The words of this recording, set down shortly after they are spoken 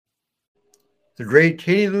The great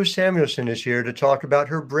Katie Lou Samuelson is here to talk about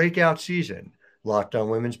her breakout season. Locked On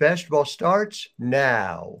Women's Basketball starts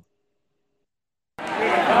now. You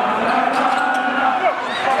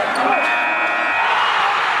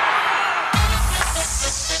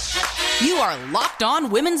are Locked On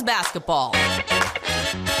Women's Basketball,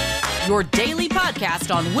 your daily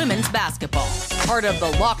podcast on women's basketball. Part of the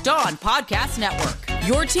Locked On Podcast Network,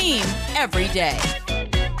 your team every day.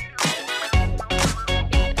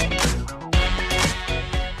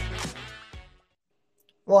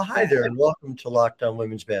 Well, hi there, and welcome to Locked On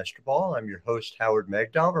Women's Basketball. I'm your host, Howard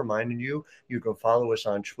Megdal, reminding you can follow us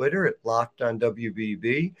on Twitter at Locked On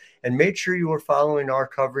WBB, and make sure you are following our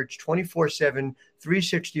coverage 24/7,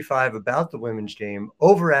 365 about the women's game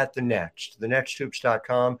over at The Next,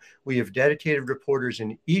 thenexthoops.com. We have dedicated reporters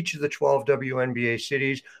in each of the 12 WNBA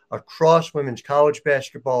cities across women's college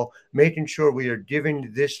basketball, making sure we are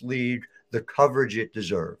giving this league the coverage it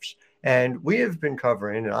deserves. And we have been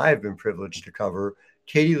covering, and I have been privileged to cover,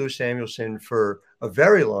 Katie Lou Samuelson for a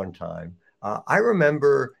very long time. I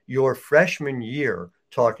remember your freshman year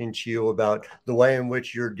talking to you about the way in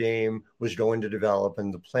which your game was going to develop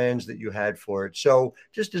and the plans that you had for it. So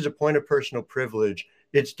just as a point of personal privilege,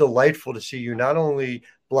 it's delightful to see you not only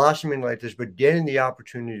blossoming like this, but getting the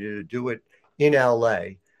opportunity to do it in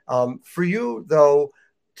LA. For you, though,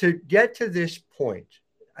 to get to this point,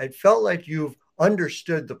 I felt like you've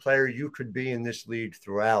understood the player you could be in this league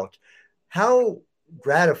throughout. How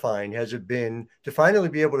gratifying has it been to finally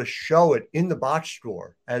be able to show it in the box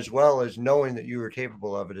score, as well as knowing that you were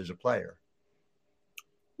capable of it as a player?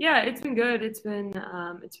 Yeah, it's been good. It's been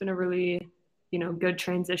a really, good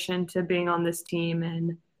transition to being on this team.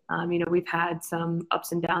 And, we've had some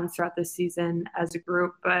ups and downs throughout this season as a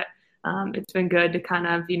group, but it's been good to kind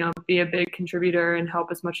of, be a big contributor and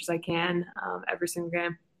help as much as I can every single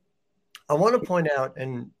game. I want to point out,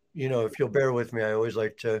 and if you'll bear with me, I always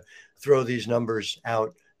like to throw these numbers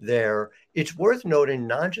out there. It's worth noting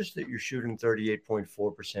not just that you're shooting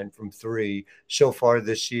 38.4% from three so far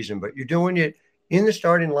this season, but you're doing it in the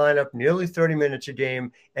starting lineup nearly 30 minutes a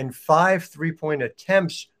game and 5 3-point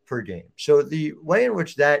attempts per game. So the way in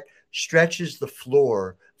which that stretches the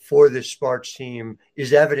floor for this Sparks team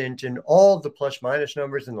is evident in all the plus minus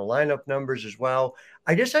numbers and the lineup numbers as well.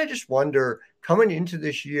 I guess I just wonder, coming into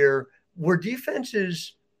this year, were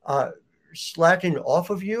defenses slacking off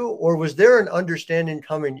of you, or was there an understanding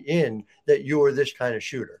coming in that you were this kind of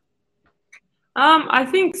shooter? I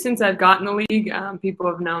think since I've gotten the league, people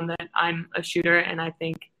have known that I'm a shooter, and I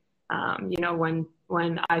think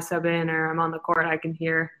when I sub in or I'm on the court, I can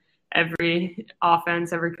hear every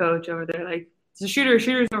offense, every coach over there like, it's a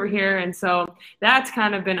shooter's over here. And so that's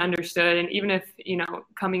kind of been understood. And even if,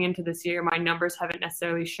 coming into this year, my numbers haven't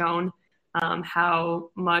necessarily shown how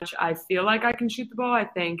much I feel like I can shoot the ball, I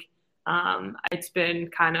think it's been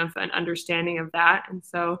kind of an understanding of that. And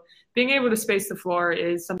so being able to space the floor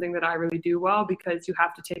is something that I really do well, because you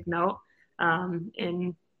have to take note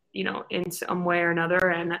in some way or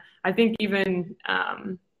another. And I think even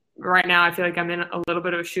right now, I feel like I'm in a little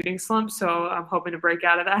bit of a shooting slump. So I'm hoping to break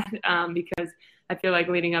out of that because I feel like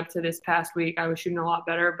leading up to this past week, I was shooting a lot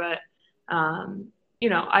better. But,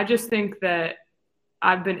 I just think that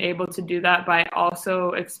I've been able to do that by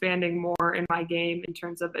also expanding more in my game in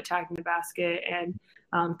terms of attacking the basket and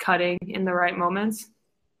cutting in the right moments.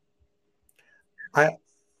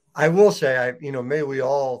 I will say, may we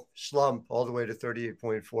all slump all the way to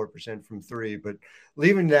 38.4% from three, but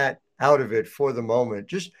leaving that out of it for the moment,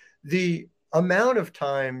 just the amount of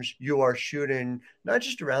times you are shooting, not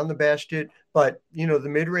just around the basket, but, the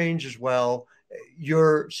mid-range as well.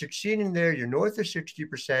 You're succeeding there. You're north of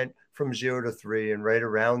 60% from 0 to 3 and right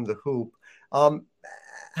around the hoop.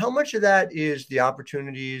 How much of that is the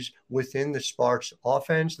opportunities within the Sparks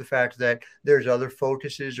offense, the fact that there's other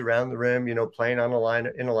focuses around the rim, playing on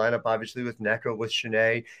in a lineup, obviously with Nneka, with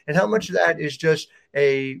Chiney, and how much of that is just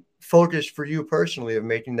a focus for you personally of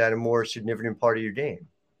making that a more significant part of your game?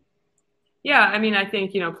 Yeah, I mean, I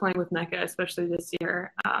think, playing with Nneka, especially this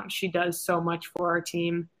year, she does so much for our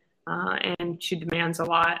team. And she demands a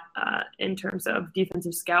lot in terms of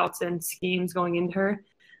defensive scouts and schemes going into her,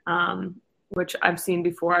 which I've seen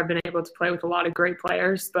before. I've been able to play with a lot of great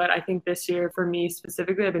players, but I think this year for me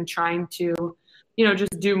specifically, I've been trying to,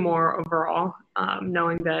 just do more overall,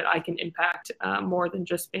 knowing that I can impact more than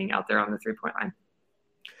just being out there on the 3-point line.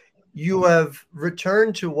 You have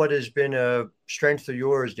returned to what has been a strength of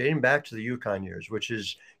yours dating back to the UConn years, which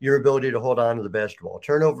is your ability to hold on to the basketball.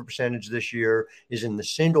 Turnover percentage this year is in the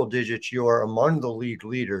single digits. You are among the league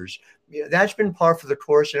leaders. That's been par for the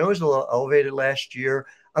course. I know it was a little elevated last year.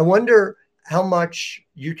 I wonder how much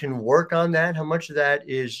you can work on that, how much of that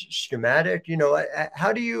is schematic.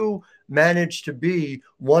 How do you manage to be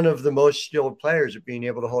one of the most skilled players at being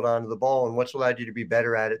able to hold on to the ball, and what's allowed you to be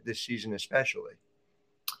better at it this season especially?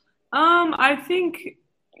 I think,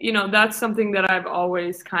 that's something that I've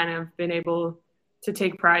always kind of been able to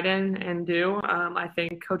take pride in and do. I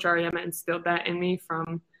think Coach Ariema instilled that in me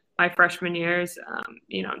from my freshman years,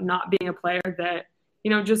 not being a player that,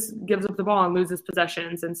 just gives up the ball and loses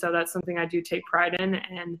possessions. And so that's something I do take pride in,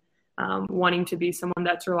 and wanting to be someone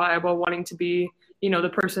that's reliable, wanting to be, the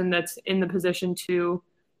person that's in the position to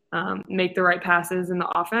make the right passes in the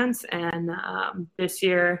offense. And this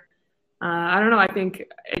year, I don't know, I think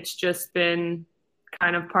it's just been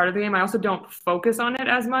kind of part of the game. I also don't focus on it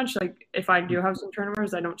as much. Like if I do have some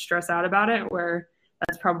turnovers, I don't stress out about it, where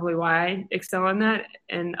that's probably why I excel in that.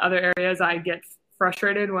 In other areas, I get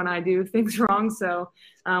frustrated when I do things wrong. So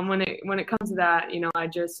when it comes to that, I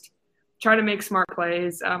just try to make smart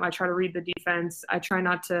plays. I try to read the defense. I try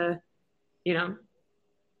not to,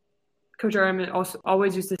 Coach Ariema also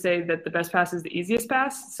always used to say that the best pass is the easiest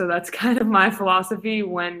pass. So that's kind of my philosophy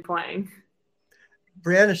when playing.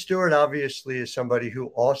 Breanna Stewart obviously is somebody who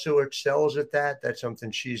also excels at that. That's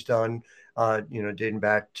something she's done, dating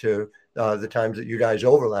back to the times that you guys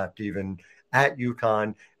overlapped even at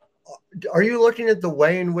UConn. Are you looking at the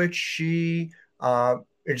way in which she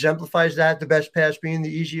exemplifies that, the best pass being the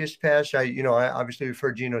easiest pass? I obviously have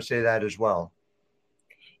heard Gino say that as well.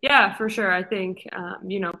 Yeah, for sure. I think,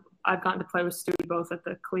 I've gotten to play with Stewie both at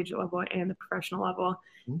the collegiate level and the professional level.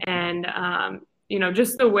 Mm-hmm. And,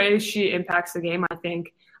 just the way she impacts the game, I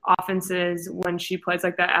think offenses, when she plays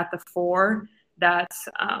like that at the 4, that's,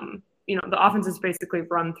 the offense is basically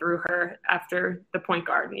run through her after the point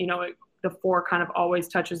guard. The 4 kind of always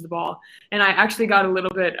touches the ball. And I actually got a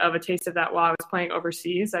little bit of a taste of that while I was playing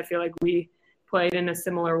overseas. I feel like we played in a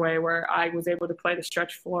similar way where I was able to play the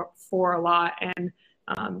stretch 4 a lot and,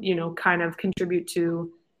 kind of contribute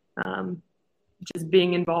to just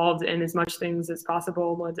being involved in as much things as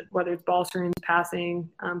possible, whether it's ball screens, passing,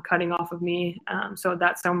 cutting off of me. So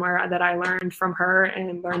that's somewhere that I learned from her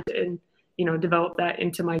and learned to, develop that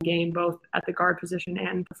into my game, both at the guard position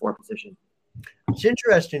and the 4 position. It's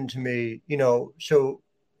interesting to me, so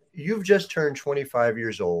you've just turned 25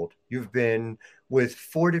 years old. You've been with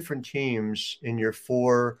 4 different teams in your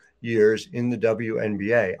 4 years in the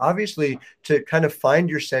WNBA. Obviously, to kind of find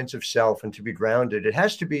your sense of self and to be grounded, it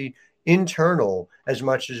has to be internal as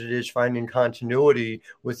much as it is finding continuity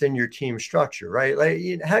within your team structure, right?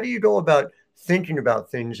 Like, how do you go about thinking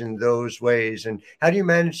about things in those ways? And how do you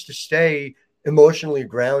manage to stay emotionally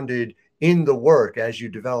grounded in the work as you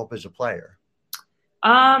develop as a player?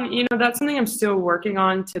 That's something I'm still working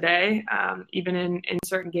on today. Even in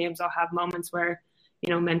certain games, I'll have moments where,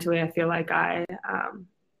 mentally I feel like I,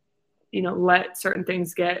 let certain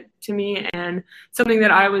things get to me. And something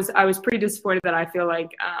that I was pretty disappointed that I feel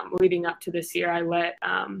like leading up to this year, I let,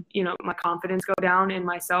 my confidence go down in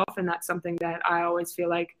myself. And that's something that I always feel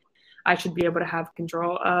like I should be able to have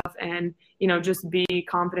control of and, just be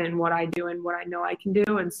confident in what I do and what I know I can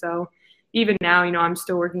do. And so even now, I'm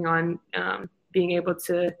still working on being able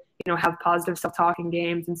to, have positive self-talk in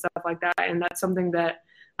games and stuff like that. And that's something that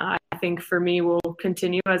I think for me will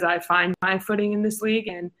continue as I find my footing in this league.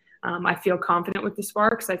 And I feel confident with the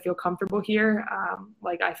Sparks. I feel comfortable here.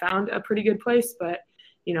 Like I found a pretty good place, but,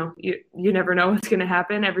 you never know what's going to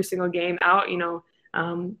happen every single game out,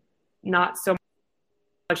 not so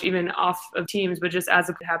much even off of teams, but just as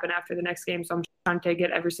it could happen after the next game. So I'm trying to take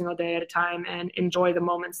it every single day at a time and enjoy the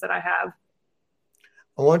moments that I have.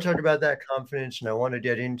 I want to talk about that confidence, and I want to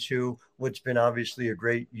get into what's been obviously a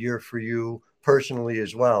great year for you personally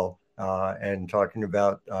as well, and talking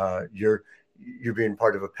about your being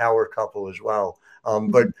part of a power couple as well.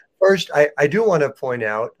 But first, I do want to point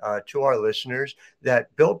out to our listeners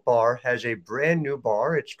that Built Bar has a brand new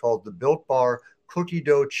bar. It's called the Built Bar Cookie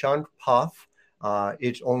Dough Chunk Puff.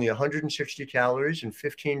 It's only 160 calories and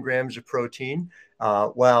 15 grams of protein.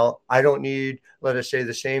 While I don't need, let us say,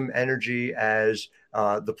 the same energy as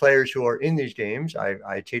the players who are in these games,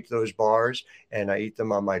 I take those bars and I eat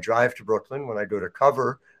them on my drive to Brooklyn when I go to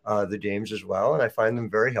cover the games as well. And I find them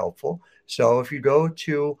very helpful. So if you go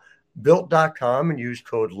to built.com and use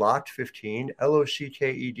code LOCKED15,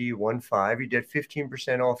 LOCKED15, you get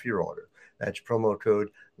 15% off your order. That's promo code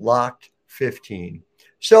LOCKED15.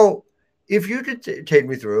 So if you could take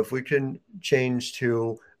me through, if we can change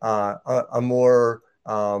to a more,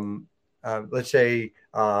 let's say,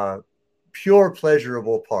 pure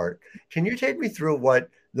pleasurable part, can you take me through what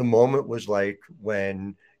the moment was like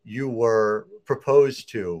when you were proposed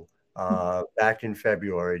to back in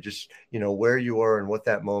February, just, where you were and what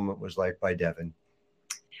that moment was like by Devin.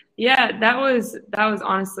 Yeah, that was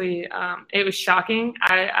honestly, it was shocking.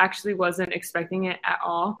 I actually wasn't expecting it at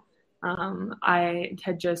all. I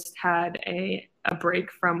had just had a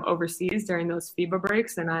break from overseas during those FIBA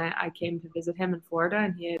breaks, and I came to visit him in Florida,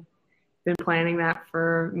 and he had been planning that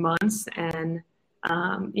for months. And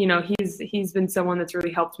he's been someone that's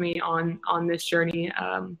really helped me on this journey.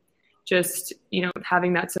 Just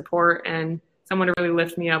having that support and someone to really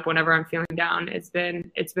lift me up whenever I'm feeling down. It's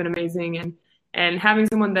been amazing, and having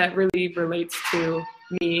someone that really relates to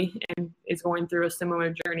me and is going through a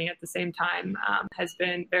similar journey at the same time has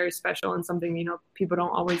been very special, and something people don't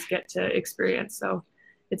always get to experience. So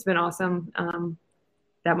it's been awesome.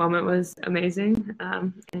 That moment was amazing,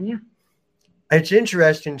 and yeah. It's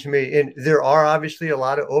interesting to me, and there are obviously a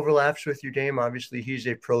lot of overlaps with your game. Obviously, he's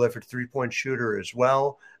a prolific three-point shooter as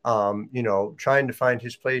well, trying to find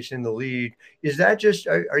his place in the league. Is that just,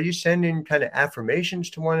 are you sending kind of affirmations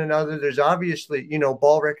to one another? There's obviously,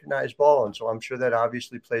 ball recognized ball, and so I'm sure that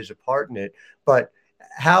obviously plays a part in it. But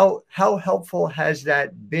how helpful has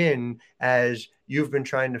that been as you've been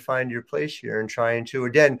trying to find your place here and trying to,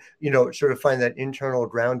 again, sort of find that internal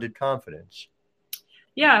grounded confidence?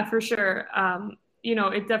 Yeah, for sure.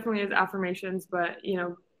 It definitely is affirmations, but,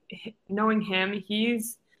 knowing him,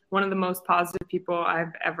 he's one of the most positive people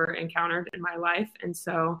I've ever encountered in my life. And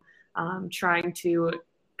so trying to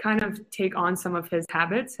kind of take on some of his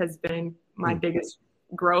habits has been my biggest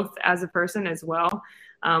growth as a person as well.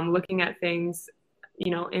 Looking at things,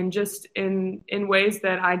 in ways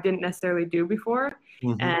that I didn't necessarily do before.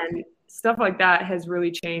 Mm-hmm. And stuff like that has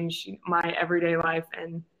really changed my everyday life.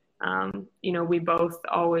 And we both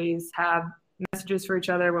always have messages for each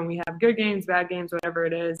other when we have good games, bad games, whatever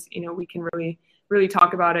it is. We can really, really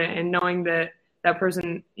talk about it, and knowing that that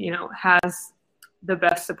person, has the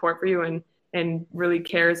best support for you and really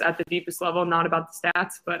cares at the deepest level, not about the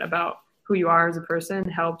stats, but about who you are as a person,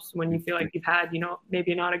 helps when you feel like you've had,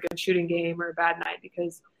 maybe not a good shooting game or a bad night,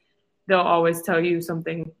 because they'll always tell you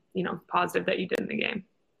something, positive that you did in the game.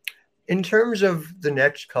 In terms of the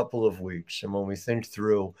next couple of weeks, and when we think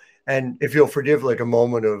through, and if you'll forgive like a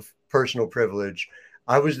moment of personal privilege,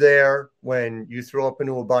 I was there when you threw up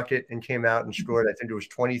into a bucket and came out and scored. I think it was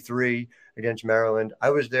 23 against Maryland. I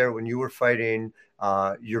was there when you were fighting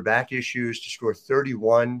your back issues to score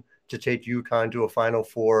 31 to take UConn to a Final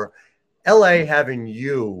Four. LA having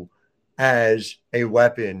you as a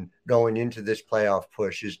weapon going into this playoff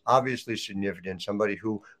push is obviously significant, somebody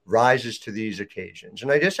who rises to these occasions.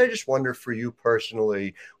 And I guess I just wonder for you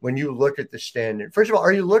personally, when you look at the standard, first of all,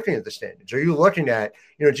 are you looking at the standards? Are you looking at,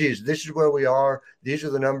 this is where we are, these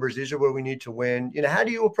are the numbers, these are where we need to win? How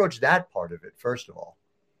do you approach that part of it, first of all?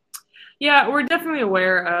 Yeah, we're definitely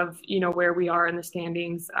aware of, where we are in the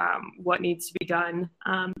standings, what needs to be done.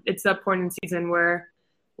 It's that point in the season where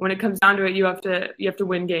when it comes down to it, you have to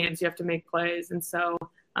win games, you have to make plays. And so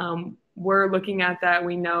we're looking at that,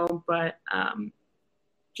 we know, but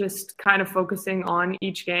just kind of focusing on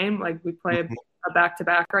each game. Like we play a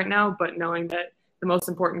back-to-back right now, but knowing that the most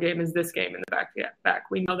important game is this game in the back-to-back.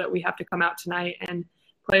 We know that we have to come out tonight and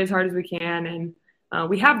play as hard as we can. And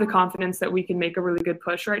we have the confidence that we can make a really good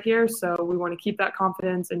push right here. So we want to keep that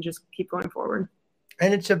confidence and just keep going forward.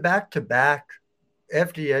 And it's a back-to-back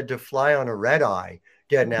after you had to fly on a red eye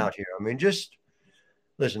getting out here. I mean, just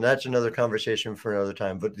listen, that's another conversation for another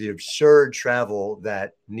time, but the absurd travel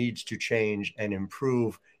that needs to change and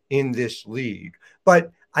improve in this league.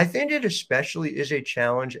 But I think it especially is a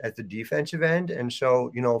challenge at the defensive end. And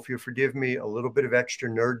so, if you forgive me a little bit of extra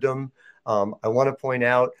nerddom, I want to point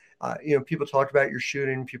out, people talk about your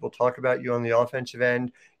shooting, people talk about you on the offensive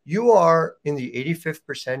end. You are in the 85th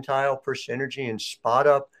percentile per synergy and spot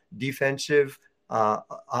up defensive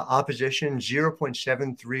opposition,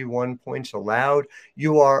 0.731 points allowed.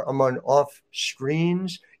 You are among off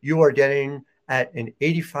screens. You are getting at an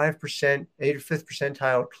 85%, 85th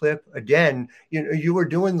percentile clip. Again, you are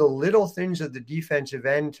doing the little things of the defensive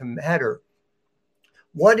end to matter.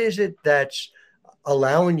 What is it that's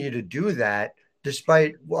allowing you to do that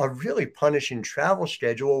despite a really punishing travel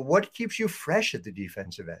schedule? What keeps you fresh at the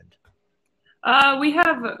defensive end? We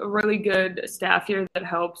have a really good staff here that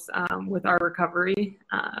helps with our recovery.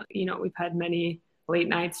 We've had many late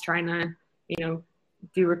nights trying to,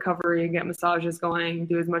 do recovery, get massages going,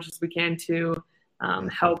 do as much as we can to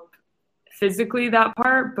help physically that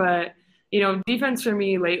part. But, defense for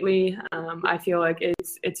me lately, I feel like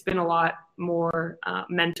it's been a lot more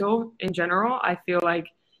mental in general. I feel like,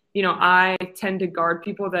 I tend to guard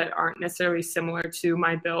people that aren't necessarily similar to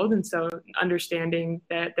my build. And so understanding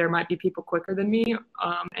that there might be people quicker than me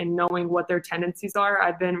and knowing what their tendencies are,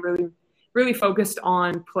 I've been really, really focused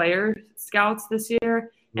on player scouts this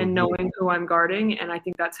year and knowing who I'm guarding. And I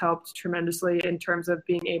think that's helped tremendously in terms of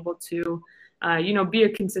being able to, be a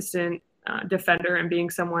consistent defender and being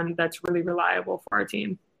someone that's really reliable for our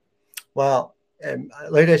team. Well, and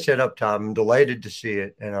like I said up top, I'm delighted to see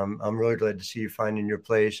it, and I'm really glad to see you finding your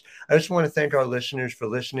place. I just want to thank our listeners for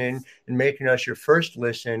listening and making us your first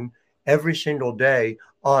listen every single day.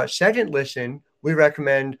 Second listen, we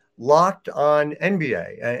recommend Locked On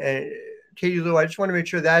NBA. And Katie Lou, I just want to make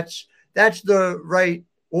sure that's the right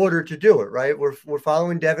order to do it, right? We're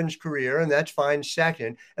following Devin's career, and that's fine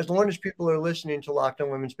second, as long as people are listening to Locked On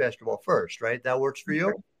Women's Basketball first, right? That works for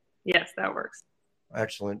you? Yes, that works.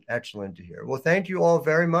 Excellent to hear. Well, thank you all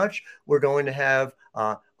very much. We're going to have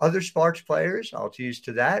other Sparks players. I'll tease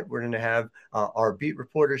to that. We're going to have our beat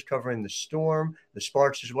reporters covering the Storm, the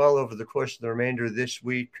Sparks as well over the course of the remainder of this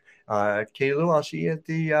week. Katie Lou, I'll see you at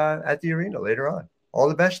the arena later on. All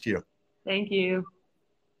the best to you. Thank you.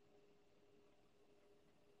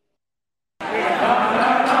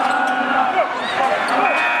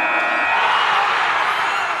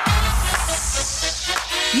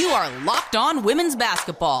 You are Locked On Women's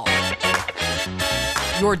Basketball,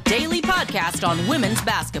 your daily podcast on women's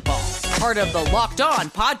basketball. Part of the Locked On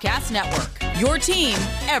Podcast Network, your team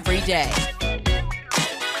every day.